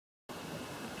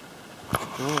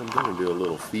Well, I'm going to do a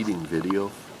little feeding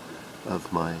video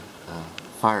of my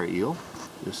fire eel.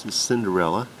 This is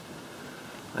Cinderella.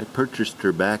 I purchased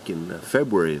her back in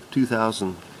February of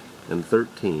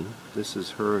 2013. This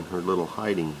is her in her little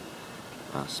hiding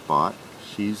spot.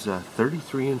 She's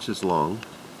 33 inches long.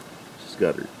 She's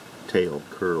got her tail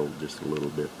curled just a little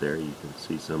bit there. You can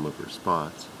see some of her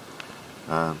spots.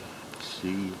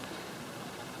 She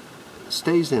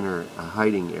stays in her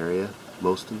hiding area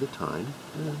most of the time.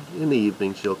 In the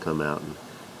evening she'll come out and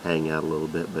hang out a little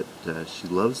bit, but she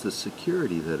loves the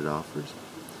security that it offers.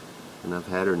 And I've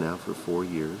had her now for 4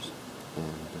 years, and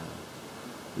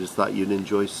I just thought you'd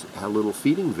enjoy a little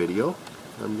feeding video.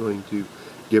 I'm going to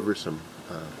give her some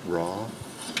raw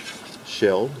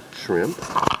shelled shrimp,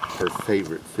 her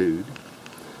favorite food.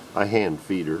 I hand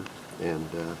feed her, and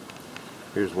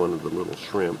here's one of the little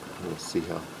shrimp. Let's see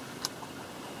how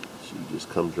she just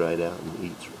comes right out and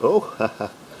eats.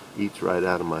 Oh, eats right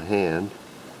out of my hand.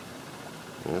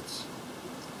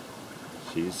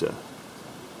 She's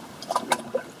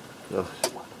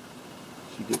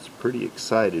she gets pretty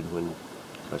excited when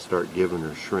I start giving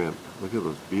her shrimp. Look at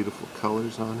those beautiful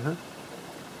colors on her.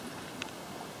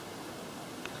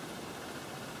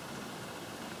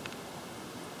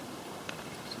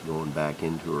 She's going back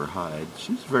into her hide.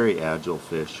 She's a very agile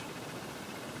fish.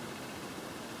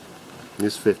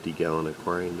 This 50-gallon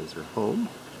aquarium is her home,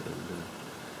 and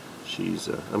she's.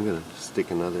 I'm going to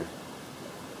stick another.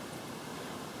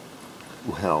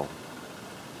 Well,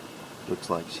 looks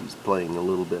like she's playing a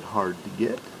little bit hard to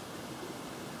get.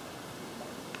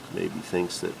 Maybe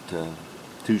thinks that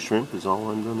 2 shrimp is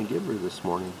all I'm going to give her this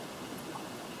morning.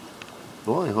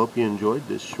 Well, I hope you enjoyed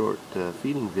this short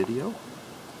feeding video.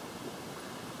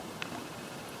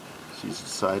 She's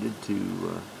decided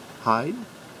to hide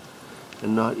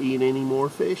and not eat any more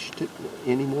fish,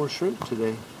 any more shrimp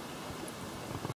today.